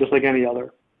strategies, just like any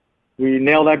other. We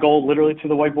nail that goal literally to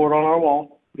the whiteboard on our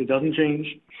wall. It doesn't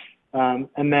change.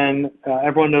 And then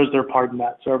everyone knows their part in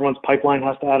that. So everyone's pipeline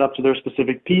has to add up to their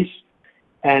specific piece.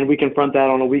 And we confront that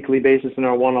on a weekly basis in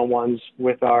our one-on-ones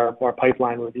with our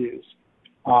pipeline reviews.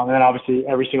 And then obviously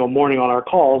every single morning on our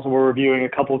calls, we're reviewing a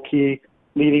couple key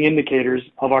leading indicators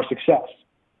of our success.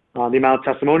 The amount of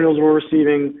testimonials we're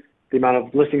receiving, the amount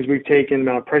of listings we've taken,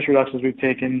 the amount of price reductions we've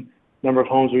taken, number of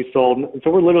homes we've sold. And so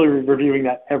we're literally reviewing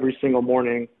that every single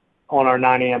morning on our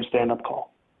 9 a.m. stand-up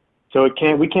call. So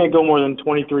we can't go more than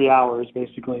 23 hours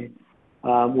basically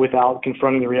without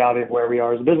confronting the reality of where we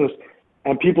are as a business.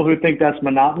 And people who think that's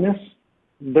monotonous,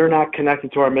 they're not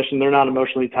connected to our mission. They're not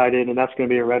emotionally tied in, and that's going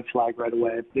to be a red flag right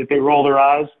away. If they roll their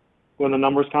eyes when the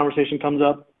numbers conversation comes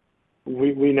up,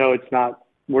 we know it's not.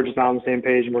 We're just not on the same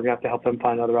page, and we're going to have to help them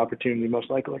find another opportunity most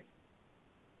likely.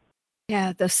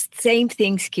 Yeah, the same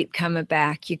things keep coming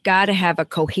back. You got to have a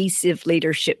cohesive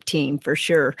leadership team for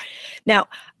sure. Now,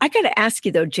 I got to ask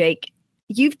you though, Jake,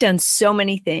 you've done so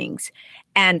many things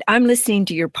and I'm listening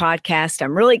to your podcast.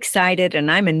 I'm really excited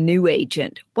and I'm a new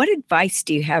agent. What advice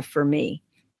do you have for me?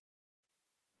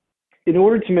 in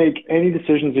order to make any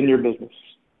decisions in your business,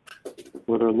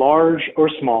 whether large or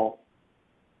small,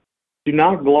 do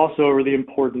not gloss over the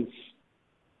importance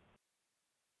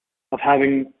of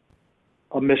having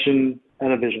a mission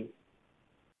and a vision.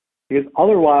 Because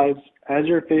otherwise, as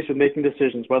you're faced with making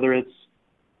decisions, whether it's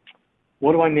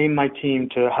what do I name my team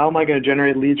to, how am I going to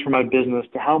generate leads for my business,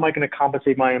 to how am I going to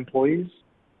compensate my employees,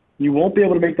 you won't be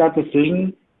able to make that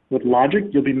decision with logic.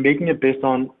 You'll be making it based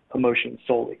on emotion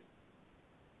solely.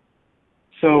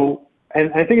 So,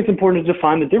 and I think it's important to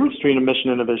define the difference between a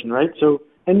mission and a vision, right? So,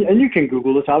 and you can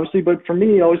Google this obviously, but for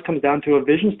me, it always comes down to a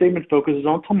vision statement focuses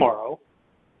on tomorrow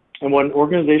and what an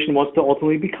organization wants to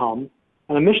ultimately become,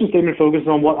 and a mission statement focuses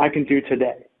on what I can do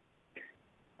today.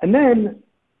 And then,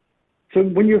 so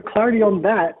when you have clarity on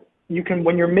that, you can,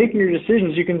 when you're making your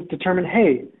decisions, you can determine,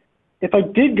 hey, if I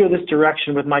did go this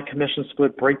direction with my commission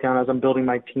split breakdown as I'm building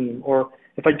my team, or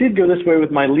if I did go this way with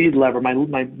my lead lever, my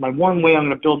one way I'm going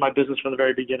to build my business from the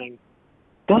very beginning,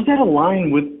 does that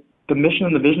align with the mission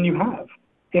and the vision you have?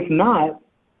 If not,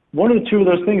 one or two of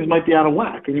those things might be out of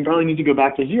whack, and you probably need to go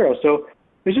back to zero. So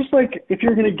it's just like if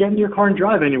you're going to get in your car and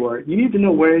drive anywhere, you need to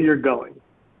know where you're going.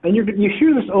 And you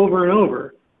hear this over and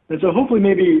over. And so hopefully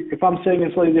maybe if I'm saying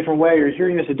it a slightly different way or you're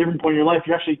hearing this at a different point in your life,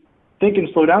 you actually think and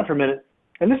slow down for a minute.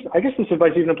 And this, I guess this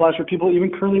advice even applies for people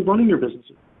even currently running your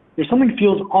businesses. If something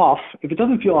feels off, if it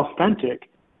doesn't feel authentic,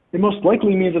 it most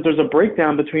likely means that there's a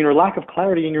breakdown between or lack of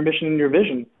clarity in your mission and your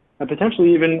vision, and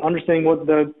potentially even understanding what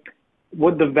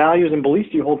the values and beliefs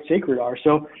you hold sacred are.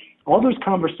 So all those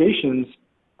conversations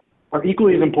are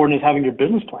equally as important as having your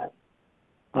business plan.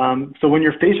 So when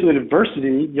you're faced with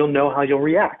adversity, you'll know how you'll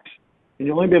react. And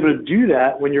you'll only be able to do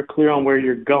that when you're clear on where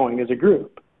you're going as a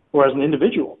group or as an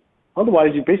individual.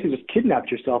 Otherwise, you basically just kidnapped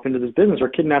yourself into this business or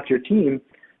kidnapped your team,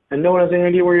 and no one has any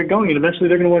idea where you're going. And eventually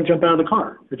they're going to want to jump out of the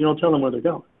car if you don't tell them where they're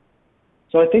going.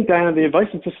 So I think, Diana, the advice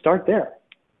is to start there.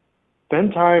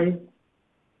 Spend time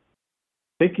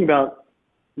thinking about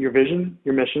your vision,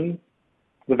 your mission,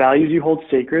 the values you hold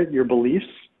sacred, your beliefs,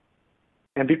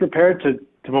 and be prepared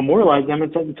to memorialize them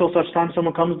until such time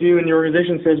someone comes to you in your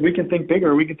organization and says, we can think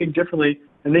bigger, we can think differently,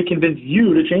 and they convince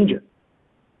you to change it.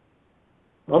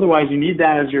 Otherwise, you need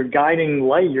that as your guiding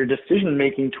light, your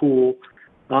decision-making tool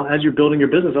as you're building your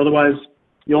business. Otherwise,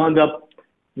 you'll end up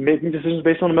making decisions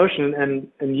based on emotion,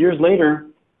 and years later,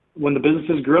 when the business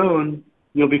has grown,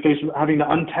 you'll be faced with having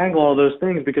to untangle all those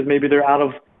things because maybe they're out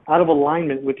of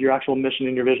alignment with your actual mission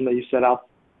and your vision that you set out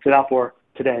for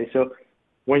today. So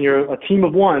when you're a team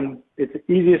of one, it's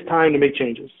the easiest time to make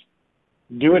changes.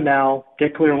 Do it now,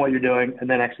 get clear on what you're doing, and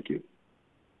then execute.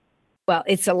 Well,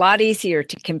 it's a lot easier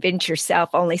to convince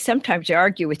yourself, only sometimes you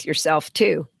argue with yourself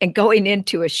too. And going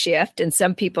into a shift, and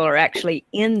some people are actually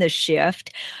in the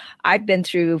shift. I've been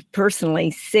through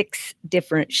personally 6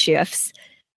 different shifts.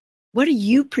 What are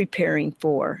you preparing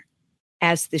for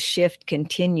as the shift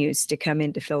continues to come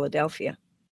into Philadelphia?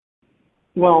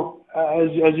 Well,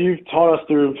 as you've taught us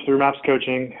through MAPS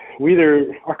coaching,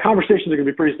 our conversations are going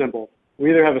to be pretty simple. We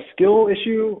either have a skill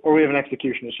issue or we have an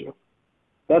execution issue.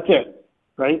 That's it,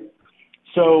 right?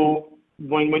 So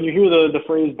when you hear the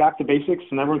phrase back to basics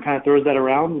and everyone kind of throws that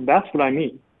around, that's what I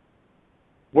mean.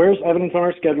 Where's evidence on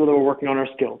our schedule that we're working on our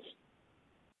skills?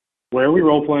 Where are we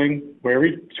role-playing? Where are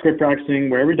we script practicing?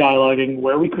 Where are we dialoguing?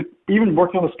 Where are we even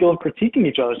working on the skill of critiquing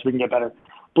each other so we can get better?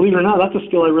 Believe it or not, that's a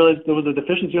skill I realized there was a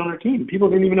deficiency on our team. People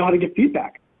didn't even know how to give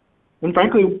feedback. And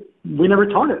frankly, we never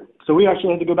taught it. So we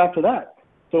actually had to go back to that.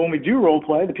 So when we do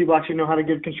role-play, the people actually know how to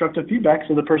give constructive feedback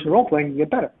so the person role-playing can get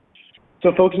better.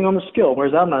 So focusing on the skill,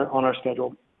 where's that on our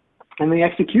schedule? And the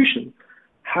execution,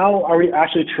 how are we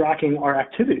actually tracking our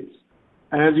activities?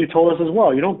 And as you told us as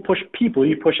well, you don't push people,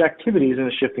 you push activities in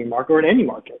a shifting market or in any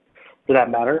market for that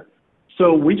matter.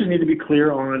 So we just need to be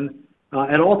clear on,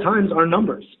 at all times, our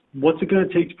numbers. What's it going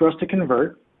to take for us to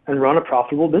convert and run a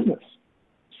profitable business?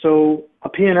 So a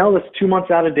P&L that's 2 months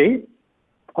out of date,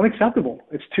 unacceptable.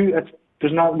 We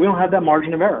don't have that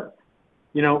margin of error.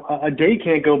 You know, a day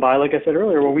can't go by, like I said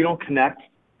earlier, where we don't connect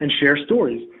and share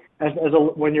stories.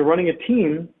 When you're running a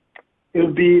team, it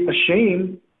would be a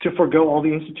shame to forgo all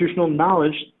the institutional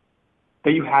knowledge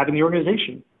that you have in the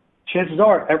organization. Chances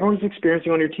are everyone's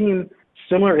experiencing on your team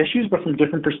similar issues, but from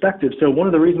different perspectives. So one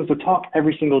of the reasons to talk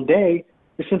every single day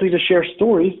is simply to share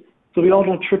stories so we all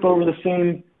don't trip over the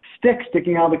same stick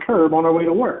sticking out of the curb on our way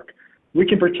to work. We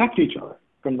can protect each other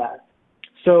from that.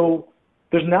 So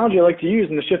there's an analogy I like to use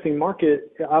in the shifting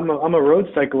market. I'm a road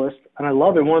cyclist, and I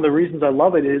love it. One of the reasons I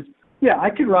love it is, yeah, I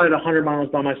could ride 100 miles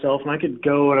by myself, and I could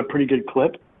go at a pretty good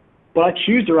clip, but I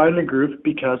choose to ride in a group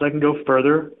because I can go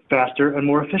further, faster, and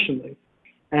more efficiently.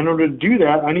 And in order to do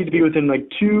that, I need to be within like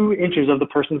 2 inches of the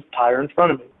person's tire in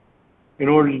front of me. In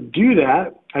order to do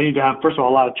that, I need to have, first of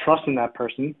all, a lot of trust in that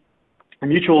person, a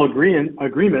mutual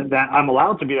agreement that I'm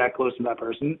allowed to be that close to that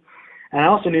person. And I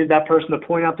also need that person to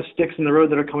point out the sticks in the road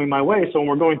that are coming my way. So when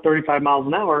we're going 35 miles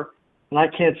an hour and I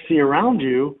can't see around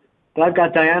you, but I've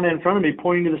got Diana in front of me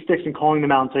pointing to the sticks and calling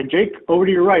them out and saying, Jake, over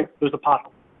to your right, there's a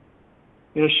pothole.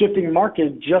 In a shifting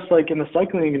market, just like in the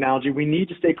cycling analogy, we need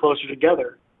to stay closer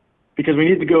together because we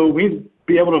need to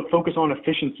be able to focus on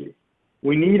efficiency.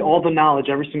 We need all the knowledge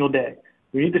every single day.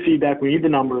 We need the feedback, we need the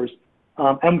numbers,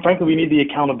 and frankly, we need the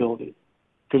accountability.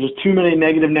 Because there's too many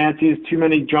negative Nancy's, too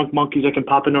many drunk monkeys that can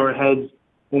pop into our heads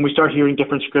when we start hearing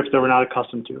different scripts that we're not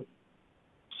accustomed to.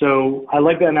 So I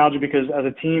like that analogy because as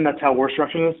a team, that's how we're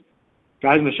structuring this.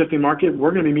 Guys, in the shifting market,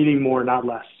 we're going to be meeting more, not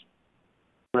less.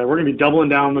 Right? We're going to be doubling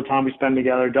down on the time we spend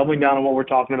together, doubling down on what we're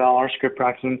talking about, our script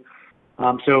practicing.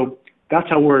 So that's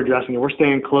how we're addressing it. We're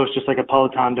staying close just like a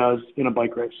Peloton does in a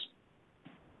bike race.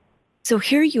 So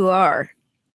here you are.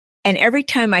 And every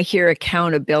time I hear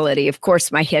accountability, of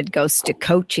course, my head goes to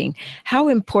coaching. How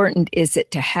important is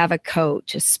it to have a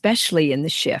coach, especially in the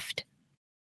shift?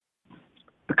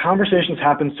 The conversations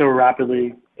happen so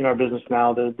rapidly in our business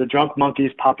now. The drunk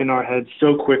monkeys pop in our heads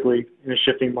so quickly in a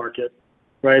shifting market,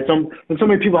 right? When so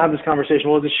many people have this conversation,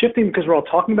 well, is it shifting because we're all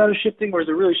talking about it shifting, or is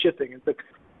it really shifting? It's like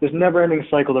this never-ending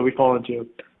cycle that we fall into.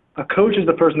 A coach is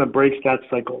the person that breaks that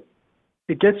cycle.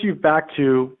 It gets you back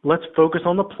to, let's focus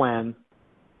on the plan,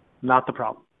 not the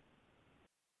problem.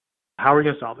 How are we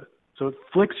going to solve it? So it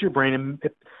flicks your brain. And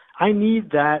I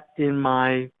need that in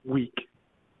my week.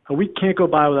 A week can't go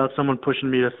by without someone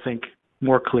pushing me to think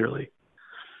more clearly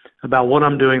about what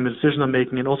I'm doing, the decision I'm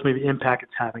making, and ultimately the impact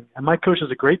it's having. And my coach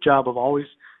does a great job of always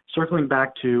circling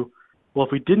back to, well,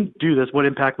 if we didn't do this, what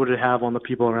impact would it have on the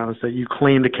people around us that you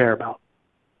claim to care about?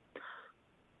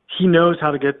 He knows how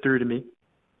to get through to me.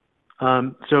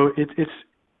 So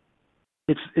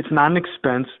it's not an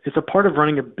expense. It's a part of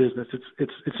running a business.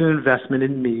 It's an investment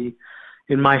in me,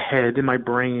 in my head, in my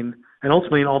brain, and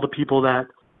ultimately in all the people that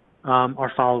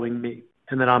are following me,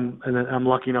 and that I'm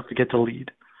lucky enough to get to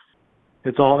lead.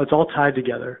 It's all tied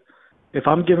together. If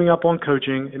I'm giving up on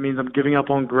coaching, it means I'm giving up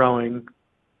on growing,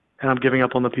 and I'm giving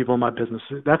up on the people in my business.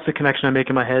 That's the connection I make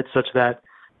in my head, such that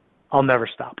I'll never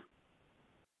stop.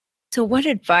 So what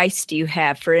advice do you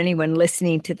have for anyone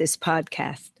listening to this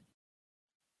podcast?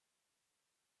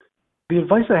 The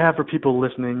advice I have for people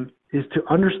listening is to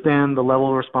understand the level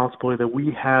of responsibility that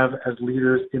we have as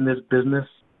leaders in this business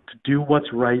to do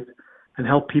what's right and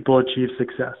help people achieve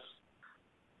success.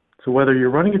 So whether you're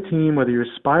running a team, whether you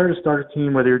aspire to start a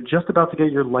team, whether you're just about to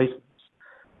get your license,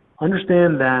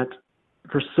 understand that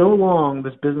for so long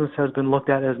this business has been looked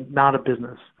at as not a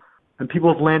business, and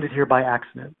people have landed here by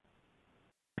accident.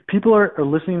 If people are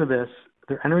listening to this,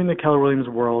 they're entering the Keller Williams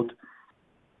world.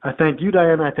 I thank you,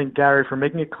 Diana. I thank Gary for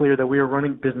making it clear that we are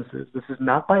running businesses. This is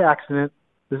not by accident.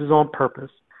 This is on purpose.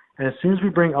 And as soon as we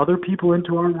bring other people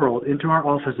into our world, into our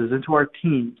offices, into our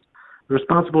teams, the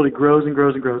responsibility grows and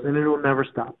grows and grows, and it will never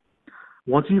stop.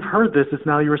 Once you've heard this, it's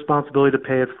now your responsibility to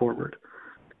pay it forward.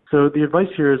 So the advice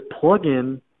here is plug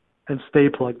in and stay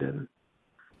plugged in.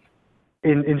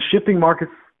 In shifting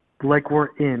markets like we're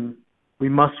in, we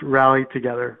must rally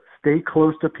together. Stay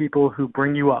close to people who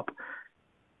bring you up.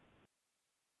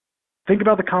 Think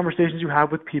about the conversations you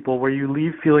have with people where you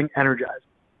leave feeling energized.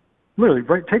 Literally,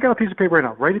 take out a piece of paper right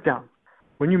now. Write it down.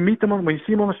 When you meet them, when you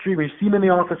see them on the street, when you see them in the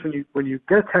office, when you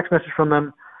get a text message from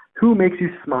them, who makes you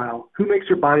smile? Who makes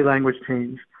your body language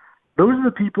change? Those are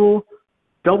the people,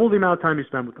 double the amount of time you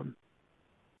spend with them.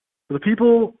 For the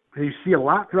people who you see a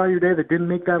lot throughout your day that didn't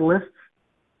make that list,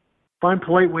 find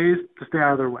polite ways to stay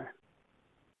out of their way.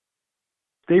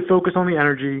 Stay focused on the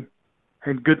energy,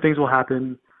 and good things will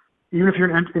happen. Even if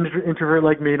you're an introvert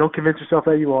like me, don't convince yourself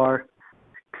that you are.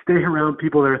 Stay around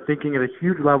people that are thinking at a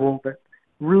huge level that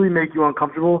really make you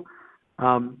uncomfortable,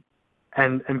 and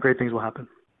great things will happen.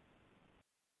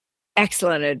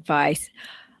 Excellent advice.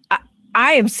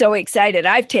 I am so excited.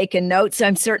 I've taken notes.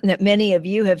 I'm certain that many of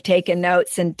you have taken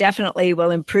notes and definitely will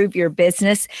improve your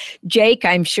business. Jake,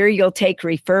 I'm sure you'll take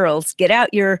referrals. Get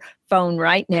out your phone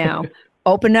right now.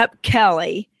 Open up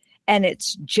Kelly, and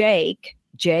it's Jake,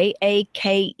 Jake,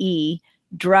 Dreyfuss,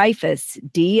 Dreyfuss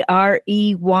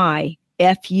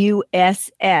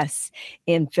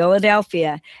in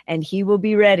Philadelphia, and he will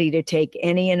be ready to take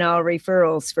any and all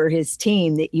referrals for his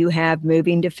team that you have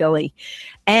moving to Philly.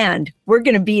 And we're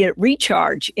going to be at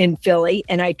Recharge in Philly,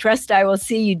 and I trust I will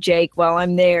see you, Jake, while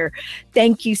I'm there.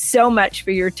 Thank you so much for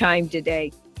your time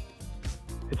today.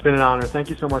 It's been an honor.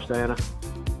 Thank you so much, Diana.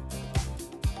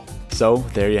 So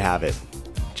there you have it.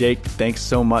 Jake, thanks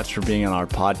so much for being on our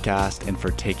podcast and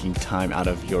for taking time out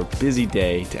of your busy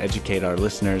day to educate our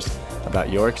listeners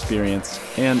about your experience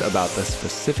and about the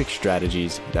specific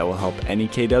strategies that will help any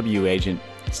KW agent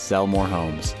sell more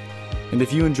homes. And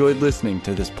if you enjoyed listening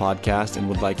to this podcast and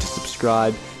would like to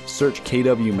subscribe, search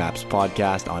KW Maps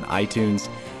Podcast on iTunes.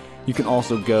 You can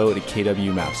also go to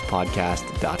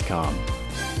kwmapspodcast.com.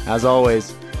 As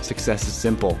always, success is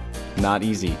simple, not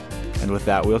easy. And with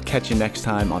that, we'll catch you next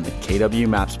time on the KW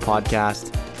Maps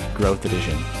Podcast, Growth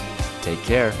Edition. Take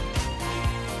care.